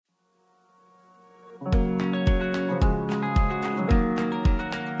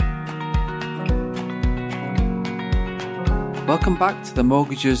Welcome back to the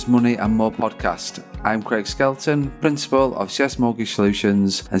Mortgages, Money and More podcast. I'm Craig Skelton, Principal of CS Mortgage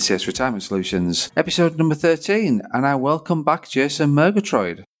Solutions and CS Retirement Solutions, episode number 13, and I welcome back Jason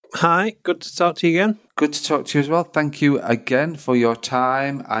Murgatroyd. Hi, good to talk to you again. Good to talk to you as well. Thank you again for your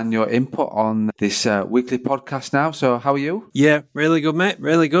time and your input on this weekly podcast now. So how are you? Yeah, really good, mate.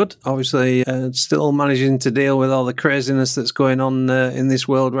 Really good. Obviously, still managing to deal with all the craziness that's going on in this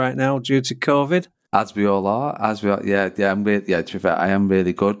world right now due to COVID. As we all are, I'm really, to be fair, I am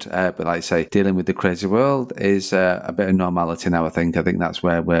really good. But like I say, dealing with the crazy world is a bit of normality now, I think. I think that's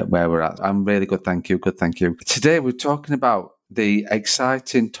where we're at. I'm really good, thank you. Good, thank you. Today we're talking about the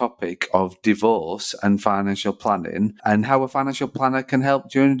exciting topic of divorce and financial planning and how a financial planner can help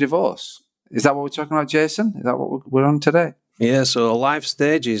during a divorce. Is that what we're talking about, Jason? Is that what we're on today? Yeah, so life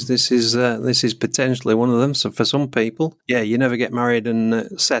stages, this is potentially one of them. So for some people, you never get married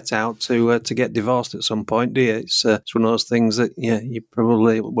and set out to get divorced at some point, do you? It's one of those things that, you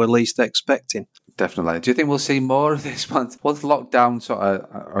probably were least expecting. Definitely. Do you think we'll see more of this once lockdown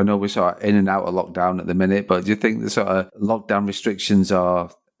I know we're sort of in and out of lockdown at the minute, but do you think the sort of lockdown restrictions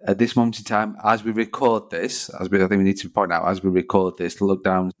are at this moment in time, as we record this, I think we need to point out, as we record this,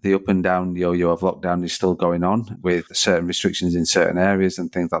 the up and down yo-yo of lockdown is still going on with certain restrictions in certain areas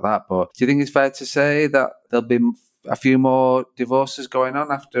and things like that. But do you think it's fair to say that there'll be a few more divorces going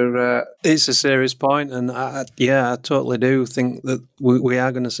on after? It's a serious point, and I totally do think that we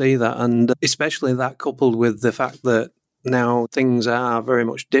are going to see that, and especially that coupled with the fact that now things are very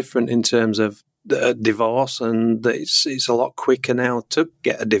much different in terms of divorce, and it's a lot quicker now to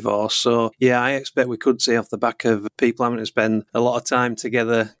get a divorce. So I expect we could see off the back of people having to spend a lot of time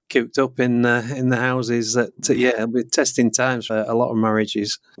together, cooped up in the houses. That it'll be testing times for a lot of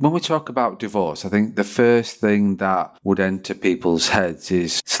marriages. When we talk about divorce, I think the first thing that would enter people's heads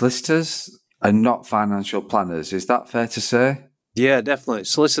is solicitors and not financial planners. Is that fair to say? Yeah, definitely.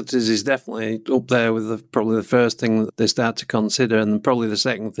 Solicitors is definitely up there with probably the first thing that they start to consider, and probably the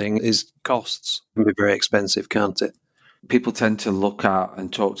second thing is costs. It can be very expensive, can't it? People tend to look at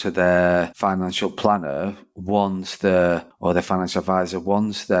and talk to their financial planner or their financial advisor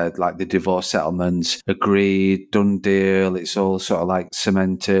once they're like the divorce settlement's agreed, done deal, it's all sort of like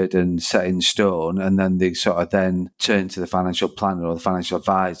cemented and set in stone, and then they sort of then turn to the financial planner or the financial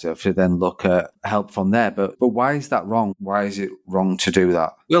advisor to then look at help from there. But why is that wrong? Why is it wrong to do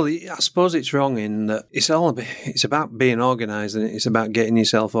that? Well, I suppose it's wrong in that it's about being organised, and it's about getting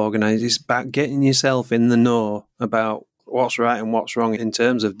yourself organised. It's about getting yourself in the know about what's right and what's wrong in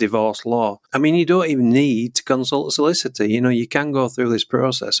terms of divorce law. I mean, you don't even need to consult a solicitor. You can go through this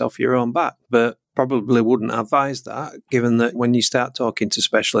process off your own back, but probably wouldn't advise that, given that when you start talking to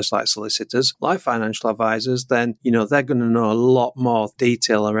specialists like solicitors, like financial advisors, then, they're going to know a lot more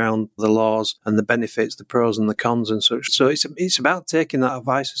detail around the laws and the benefits, the pros and the cons and such. So it's about taking that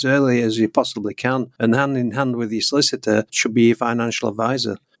advice as early as you possibly can, and hand in hand with your solicitor should be your financial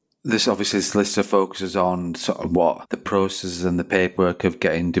advisor. This obviously solicitor focuses on sort of what the processes and the paperwork of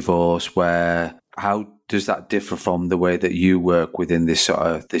getting divorced. How does that differ from the way that you work within this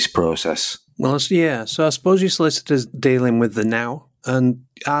process? Well, so I suppose your solicitor's dealing with the now, and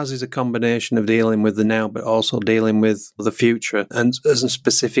ours is a combination of dealing with the now, but also dealing with the future, and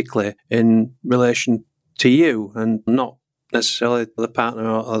specifically in relation to you, and not necessarily the partner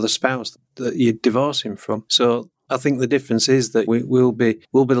or the spouse that you're divorcing from. So I think the difference is that we'll be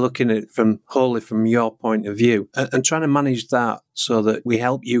looking at it wholly from your point of view, and trying to manage that so that we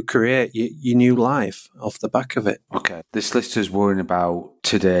help you create your new life off the back of it. Okay. The solicitor's worrying about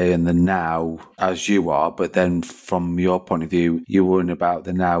today and the now as you are, but then from your point of view, you're worrying about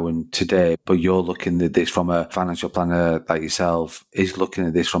the now and today, but you're looking at this from a financial planner like yourself is looking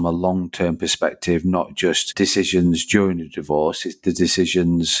at this from a long-term perspective, not just decisions during the divorce. It's the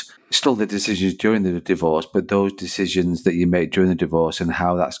decisions during the divorce, but those decisions that you make during the divorce and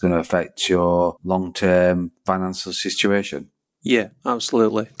how that's going to affect your long-term financial situation. Yeah,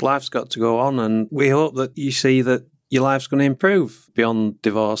 absolutely. Life's got to go on, and we hope that you see that your life's going to improve beyond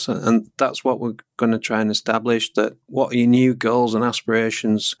divorce. And that's what we're going to try and establish, that what are your new goals and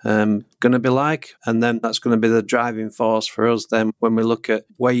aspirations going to be like? And then that's going to be the driving force for us then when we look at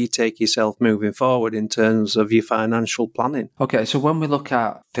where you take yourself moving forward in terms of your financial planning. Okay, so when we look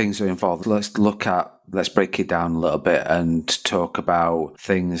at things that are involved, let's break it down a little bit and talk about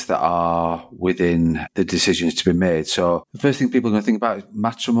things that are within the decisions to be made. So the first thing people are going to think about is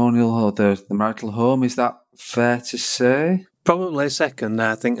matrimonial or the marital home. Is that fair to say? Probably second,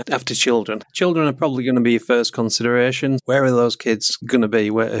 I think, after children. Children are probably going to be your first consideration. Where are those kids going to be?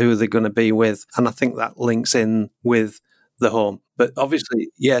 Who are they going to be with? And I think that links in with the home. But obviously,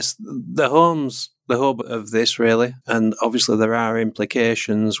 yes, the home's the hub of this, really. And obviously there are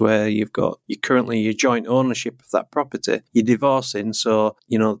implications where you've got your joint ownership of that property. You're divorcing, so,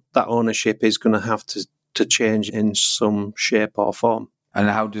 that ownership is going to have to change in some shape or form. And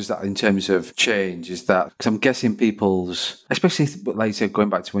how does that, in terms of change, is that, because I'm guessing people's, especially like you said, going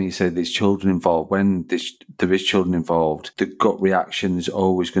back to when you said there's children involved, when there is children involved, the gut reaction is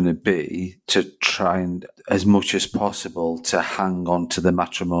always going to be to try and, as much as possible, to hang on to the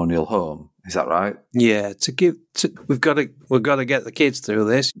matrimonial home. Is that right? Yeah, we've got to get the kids through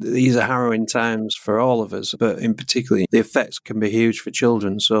this. These are harrowing times for all of us, but in particular, the effects can be huge for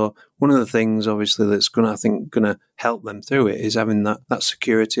children. So one of the things, obviously, that's going to help them through it is having that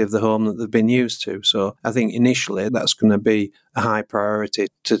security of the home that they've been used to. So I think initially that's going to be a high priority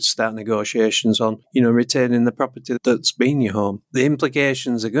to start negotiations on, retaining the property that's been your home. The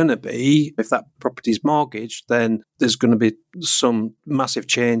implications are going to be, if that property's mortgaged, then there's going to be some massive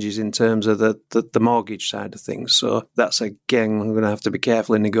changes in terms of the mortgage side of things. So that's, again, we're going to have to be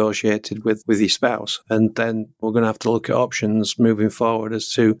carefully negotiated with your spouse. And then we're going to have to look at options moving forward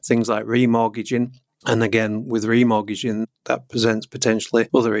as to things like remortgaging. And again, with remortgaging, that presents potentially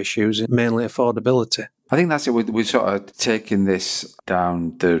other issues, mainly affordability. I think that's it. We're sort of taking this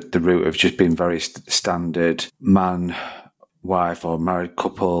down the route of just being very standard man, wife or married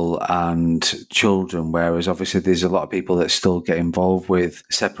couple and children, whereas obviously there's a lot of people that still get involved with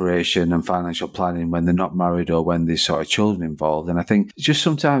separation and financial planning when they're not married or when there's sort of children involved. And I think just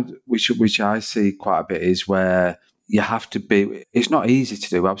sometimes, which I see quite a bit, is where you have to be, it's not easy to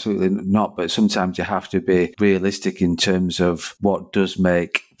do, absolutely not, but sometimes you have to be realistic in terms of what does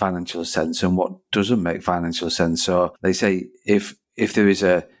make financial sense and what doesn't make financial sense. So they say if there is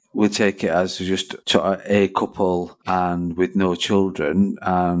we'll take it as just sort of a couple and with no children,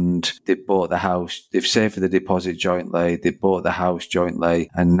 and they bought the house, they've saved for the deposit jointly, they bought the house jointly,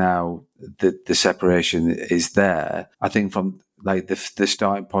 and now the separation is there. I think from like the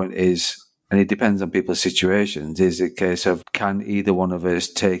starting point is, and it depends on people's situations, is a case of, can either one of us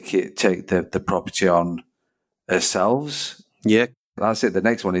take the property on ourselves? Yeah. That's it. The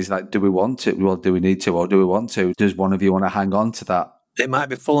next one is like, do we want to? Well, do we need to, or do we want to? Does one of you want to hang on to that? It might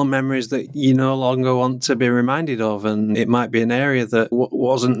be full of memories that you no longer want to be reminded of, and it might be an area that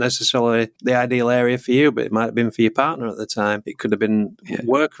wasn't necessarily the ideal area for you, but it might have been for your partner at the time. It could have been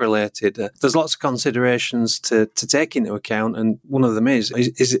work-related. There's lots of considerations to take into account, and one of them is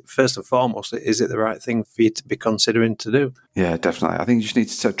it, first and foremost, is it the right thing for you to be considering to do? Yeah, definitely. I think you just need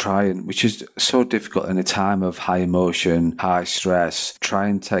to try, and which is so difficult in a time of high emotion, high stress, try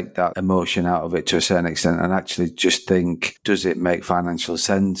and take that emotion out of it to a certain extent and actually just think, does it make financial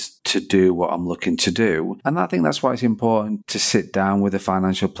sense to do what I'm looking to do? And I think that's why it's important to sit down with a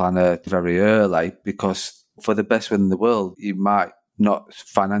financial planner very early, because for the best will in the world, you might not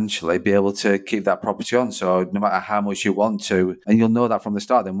financially be able to keep that property on. So no matter how much you want to, and you'll know that from the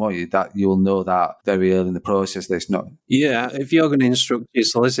start, then won't you? That you'll know that very early in the process. There's not. Yeah, if you're going to instruct your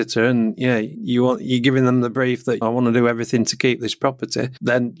solicitor, and you're giving them the brief that I want to do everything to keep this property,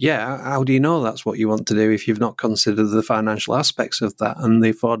 then how do you know that's what you want to do if you've not considered the financial aspects of that and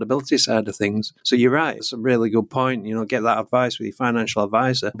the affordability side of things? So you're right. It's a really good point. Get that advice with your financial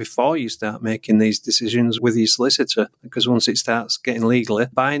advisor before you start making these decisions with your solicitor, because once it starts getting legally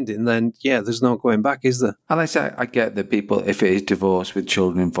binding, then there's no going back, is there? And I get that people, if it is divorce with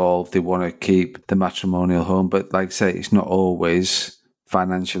children involved, they want to keep the matrimonial home, but like I say, it's not always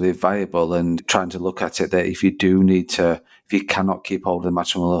financially viable, and trying to look at it that if you cannot keep hold of the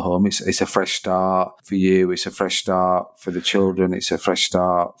matrimonial home, it's a fresh start for you, it's a fresh start for the children, it's a fresh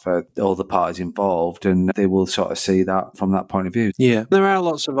start for all the parties involved, and they will sort of see that from that point of view. Yeah, there are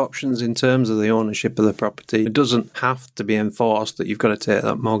lots of options in terms of the ownership of the property. It doesn't have to be enforced that you've got to take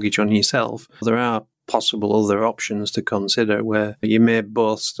that mortgage on yourself. There are possible other options to consider where you may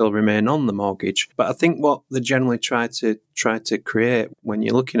both still remain on the mortgage. But I think what they generally try to create when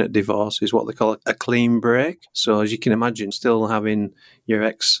you're looking at divorce is what they call a clean break. So as you can imagine, still having your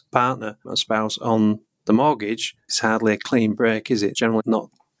ex-partner or spouse on the mortgage is hardly a clean break, is it? Generally not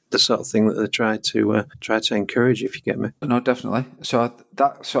the sort of thing that they try to encourage, if you get me. No, definitely. So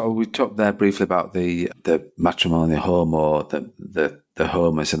that sort of, we talked there briefly about the matrimonial home or the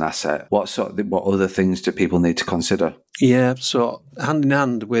home as an asset. What other things do people need to consider? Yeah, so hand in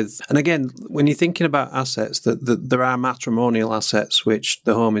hand with, and again, when you're thinking about assets, that there are matrimonial assets, which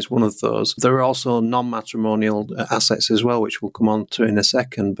the home is one of those. There are also non-matrimonial assets as well, which we'll come on to in a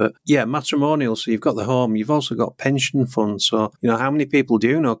second. But matrimonial, so you've got the home, you've also got pension funds. So, how many people do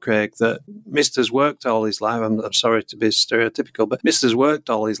you know, Craig, that Mr.'s worked all his life? I'm sorry to be stereotypical, but Mr.'s worked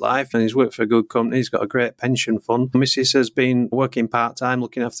all his life and he's worked for a good company. He's got a great pension fund. Mrs. has been working part part-time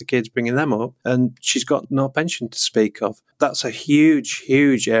looking after the kids, bringing them up, and she's got no pension to speak of. That's a huge,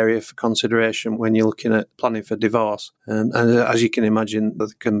 huge area for consideration when you're looking at planning for divorce. And as you can imagine, there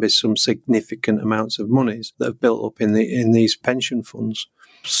can be some significant amounts of monies that have built up in these pension funds.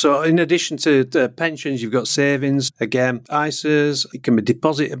 So in addition to the pensions, you've got savings, again, ISAs, it can be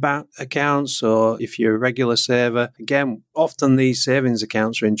deposit accounts, or if you're a regular saver, again, often these savings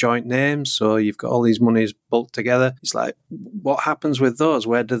accounts are in joint names, so you've got all these monies bulked together. It's like, what happens with those?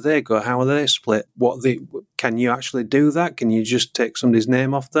 Where do they go? How are they split? Can you actually do that? Can you just take somebody's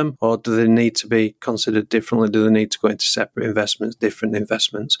name off them? Or do they need to be considered differently? Do they need to go into separate investments, different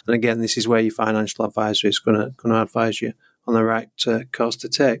investments? And again, this is where your financial advisor is going to advise you on the right course to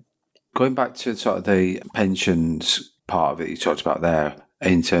take. Going back to sort of the pensions part of it you talked about there,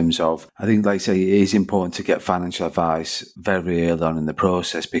 in terms of, I think, like I say, it is important to get financial advice very early on in the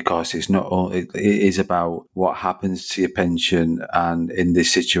process, because it's not only, it is about what happens to your pension and in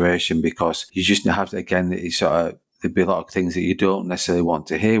this situation, because you just have to, again, it's sort of, there'd be a lot of things that you don't necessarily want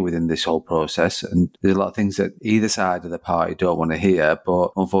to hear within this whole process. And there's a lot of things that either side of the party don't want to hear. But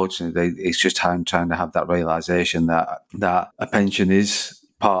unfortunately, it's just trying to have that realisation that a pension is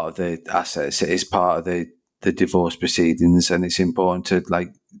part of the assets. It is part of the divorce proceedings. And it's important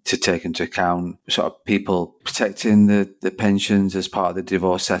to take into account sort of people protecting the pensions as part of the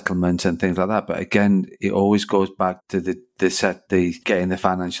divorce settlement and things like that. But again, it always goes back to the getting the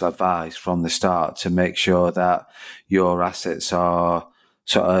financial advice from the start to make sure that your assets are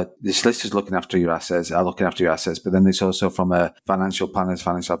sort of, the solicitors looking after your assets, but then it's also from a financial planner's,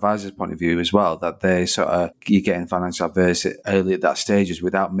 financial advisor's point of view as well, that you're getting financial advice early at that stages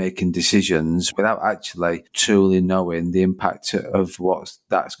without making decisions, without actually truly knowing the impact of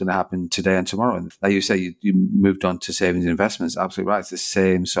that's going to happen today and tomorrow. And like you say, you moved on to savings and investments. Absolutely right. It's the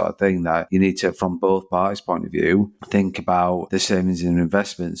same sort of thing that you need to, from both parties' point of view, think about the savings and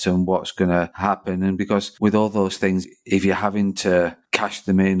investments and what's going to happen. And because with all those things, if you're having to cash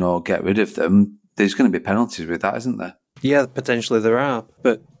them in or get rid of them, there's going to be penalties with that, isn't there? Yeah, potentially there are.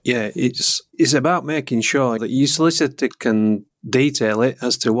 But yeah, it's about making sure that your solicitor can detail it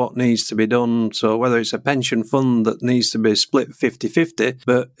as to what needs to be done. So whether it's a pension fund that needs to be split 50-50,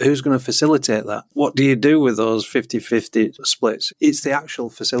 but who's going to facilitate that? What do you do with those 50-50 splits? It's the actual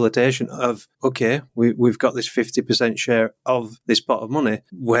facilitation of, okay, we've got this 50% share of this pot of money.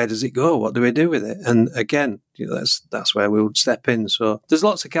 Where does it go? What do we do with it? And again, that's where we would step in. So there's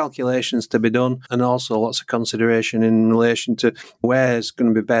lots of calculations to be done, and also lots of consideration in relation to where's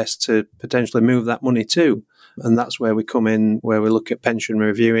going to be best to potentially move that money to. And that's where we come in, where we look at pension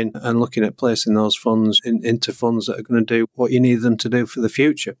reviewing and looking at placing those funds into funds that are going to do what you need them to do for the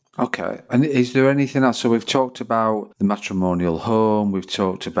future. Okay. And is there anything else? So we've talked about the matrimonial home, we've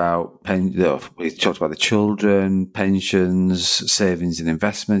talked about the children, pensions, savings and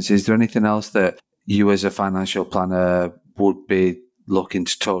investments. Is there anything else that you as a financial planner would be looking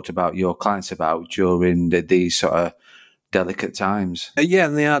to talk about your clients about during these sort of delicate times? Yeah,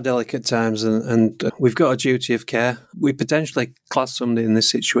 and they are delicate times, and we've got a duty of care. We potentially class somebody in this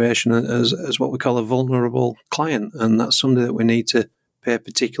situation as what we call a vulnerable client, and that's somebody that we need to pay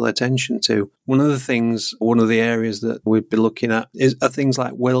particular attention to. One of the areas that we'd be looking at are things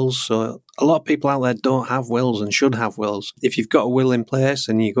like wills. So a lot of people out there don't have wills and should have wills. If you've got a will in place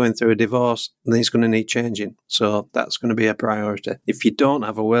and you're going through a divorce, then it's going to need changing. So that's going to be a priority. If you don't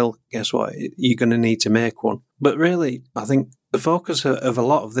have a will, guess what? You're going to need to make one. But really, I think the focus of a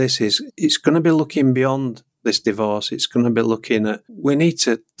lot of this is it's going to be looking beyond this divorce. It's going to be looking at, we need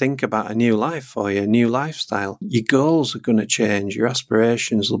to think about a new life for you, a new lifestyle. Your goals are going to change. Your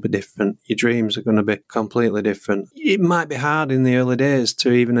aspirations will be different. Your dreams are going to be completely different. It might be hard in the early days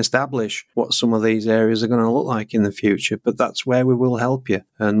to even establish what some of these areas are going to look like in the future, but that's where we will help you.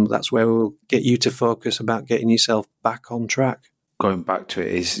 And that's where we will get you to focus about getting yourself back on track. Going back to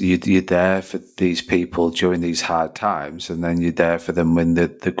it is you're there for these people during these hard times, and then you're there for them when the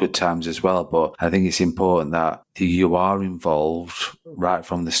good times as well. But I think it's important that you are involved right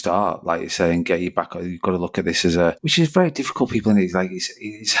from the start, like you say, and get you back. You've got to look at this which is very difficult. People,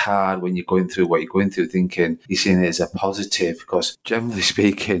 it's hard when you're going through what you're going through, thinking you're seeing it as a positive, because generally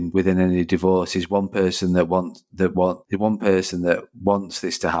speaking, within any divorce, there's one person that wants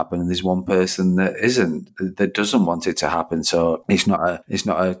this to happen, and there's one person that doesn't want it to happen. So it's not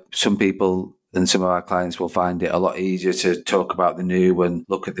some people and some of our clients will find it a lot easier to talk about the new and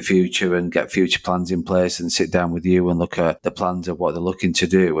look at the future and get future plans in place and sit down with you and look at the plans of what they're looking to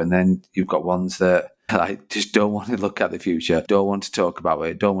do. And then you've got ones that Like, just don't want to look at the future, don't want to talk about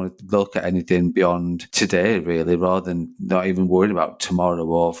it, don't want to look at anything beyond today, really, rather than not even worrying about tomorrow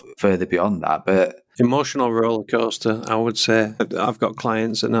or further beyond that. But emotional roller coaster, I would say. I've got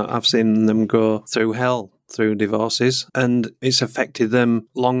clients and I've seen them go through hell through divorces, and it's affected them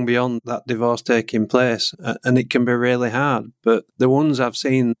long beyond that divorce taking place, and it can be really hard. But the ones I've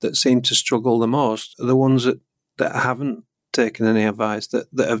seen that seem to struggle the most are the ones that haven't taken any advice, that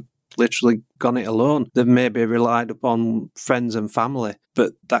have literally gone it alone. They've maybe relied upon friends and family,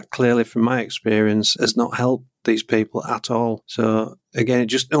 but that clearly, from my experience, has not helped these people at all. So again, it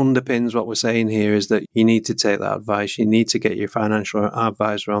just underpins what we're saying here, is that you need to take that advice. You need to get your financial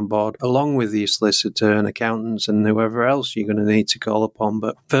advisor on board, along with your solicitor and accountants and whoever else you're going to need to call upon.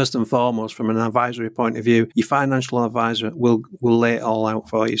 But first and foremost, from an advisory point of view, your financial advisor will lay it all out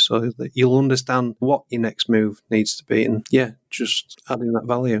for you so that you'll understand what your next move needs to be. And yeah, just adding that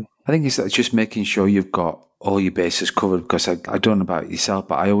value. I think it's just making sure you've got all your bases covered, because I don't know about yourself,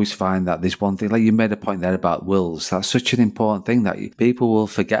 but I always find that there's one thing, like you made a point there about wills. That's such an important thing that people will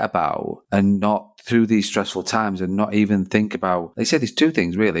forget about, and not through these stressful times, and not even think about. They say there's two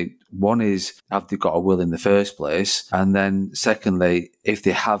things really. One is, have they got a will in the first place? And then secondly, if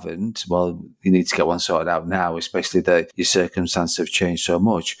they haven't, well, you need to get one sorted out now, especially that your circumstances have changed so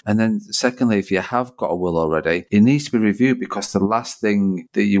much. And then secondly, if you have got a will already, it needs to be reviewed, because the last thing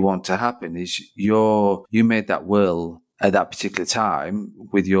that you want to happen is you made that will at that particular time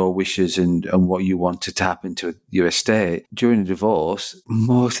with your wishes and what you wanted to happen to your estate. During a divorce,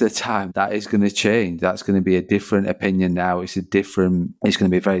 most of the time that is going to change. That's going to be a different opinion now. It's going to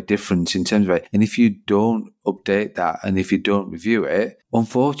be very different in terms of it. And if you don't update that, and if you don't review it,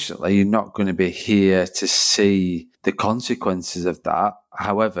 unfortunately, you're not going to be here to see the consequences of that.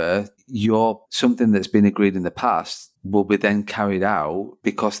 However, something that's been agreed in the past will be then carried out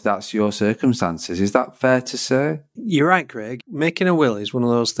because that's your circumstances. Is that fair to say? You're right, Craig. Making a will is one of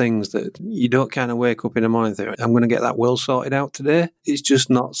those things that you don't kind of wake up in the morning and think, I'm going to get that will sorted out today. It's just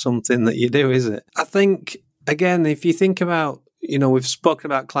not something that you do, is it? I think, again, if you think about, we've spoken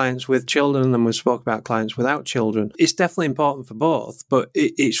about clients with children and we've spoken about clients without children. It's definitely important for both, but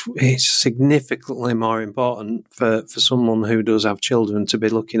it's significantly more important for someone who does have children to be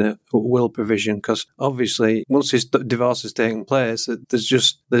looking at will provision, because obviously once this divorce has taken place,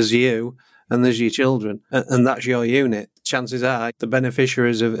 there's you and there's your children, and that's your unit. Chances are the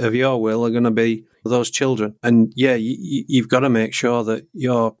beneficiaries of your will are going to be those children. And yeah, you've got to make sure that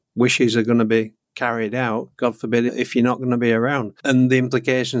your wishes are going to be carried out, God forbid, if you're not going to be around. And the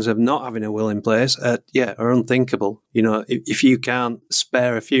implications of not having a will in place are unthinkable. If you can't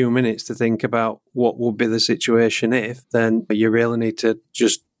spare a few minutes to think about what would be the situation if, then you really need to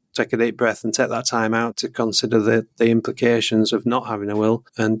just take a deep breath and take that time out to consider the implications of not having a will.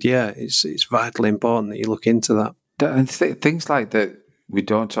 And yeah, it's vitally important that you look into that. And things like that we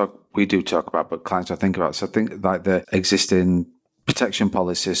do talk about, but clients don't think about. So think like the existing protection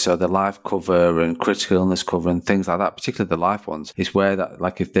policies, so the life cover and critical illness cover and things like that, particularly the life ones, is where that,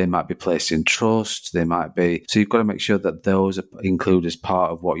 like if they might be placed in trust, they might be. So you've got to make sure that those are included as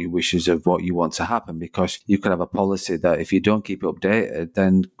part of what your wishes of what you want to happen, because you could have a policy that if you don't keep it updated,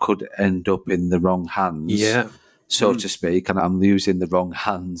 then could end up in the wrong hands. Yeah. So to speak, and I'm using the wrong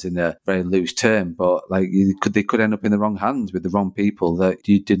hands in a very loose term, but like they could end up in the wrong hands with the wrong people that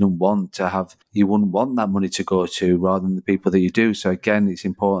you didn't want to have. You wouldn't want that money to go to, rather than the people that you do. So again, it's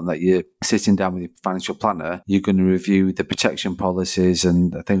important that you're sitting down with your financial planner. You're going to review the protection policies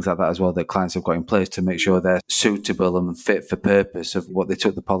and things like that as well that clients have got in place to make sure they're suitable and fit for purpose of what they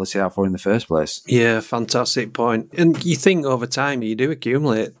took the policy out for in the first place. Yeah, fantastic point. And you think over time you do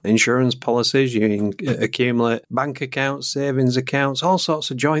accumulate insurance policies, you accumulate bank accounts, savings accounts, all sorts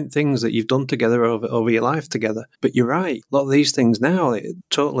of joint things that you've done together over your life together. But you're right, a lot of these things now,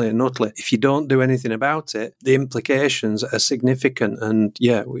 totally and utterly, if you don't do anything about it, the implications are significant. And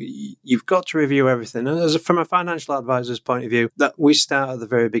yeah, you've got to review everything. And from a financial advisor's point of view, that we start at the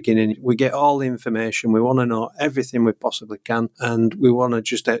very beginning. We get all the information. We want to know everything we possibly can, and we want to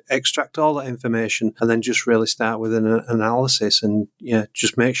just extract all that information and then just really start with an analysis, and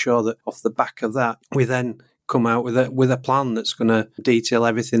just make sure that off the back of that, we then come out with a plan that's going to detail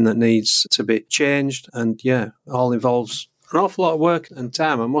everything that needs to be changed. And all involves an awful lot of work and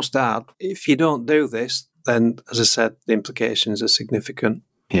time, I must add. If you don't do this, then, as I said, the implications are significant.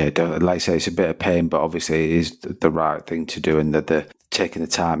 Yeah, like I say, it's a bit of pain, but obviously it is the right thing to do, and that the taking the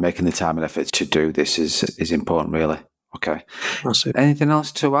time, making the time and effort to do this is important, really. Okay. That's it. Anything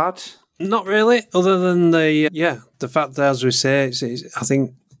else to add? Not really, other than the fact that, as we say, I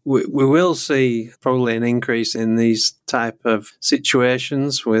think we will see probably an increase in these type of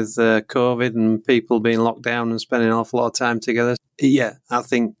situations with COVID and people being locked down and spending an awful lot of time together. Yeah, I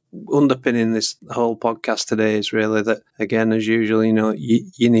think underpinning this whole podcast today is really that, again, as usual,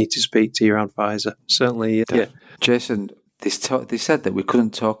 you need to speak to your advisor. Certainly, yeah. Jason, they said that we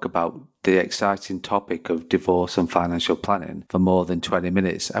couldn't talk about the exciting topic of divorce and financial planning for more than 20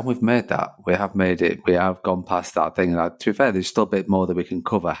 minutes. And we've made that. We have made it. We have gone past that thing. And to be fair, there's still a bit more that we can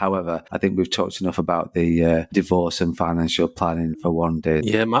cover. However, I think we've talked enough about the divorce and financial planning for one day.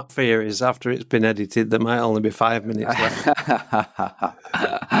 Yeah, my fear is after it's been edited, there might only be 5 minutes left.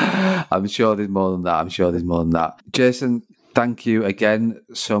 I'm sure there's more than that. Jason, thank you again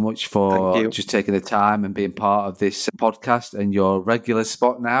so much for just taking the time and being part of this podcast and your regular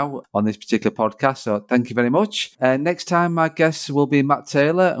spot now on this particular podcast. So thank you very much. Next time, my guest will be Matt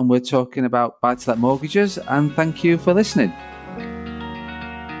Taylor, and we're talking about buy-to-let mortgages. And thank you for listening.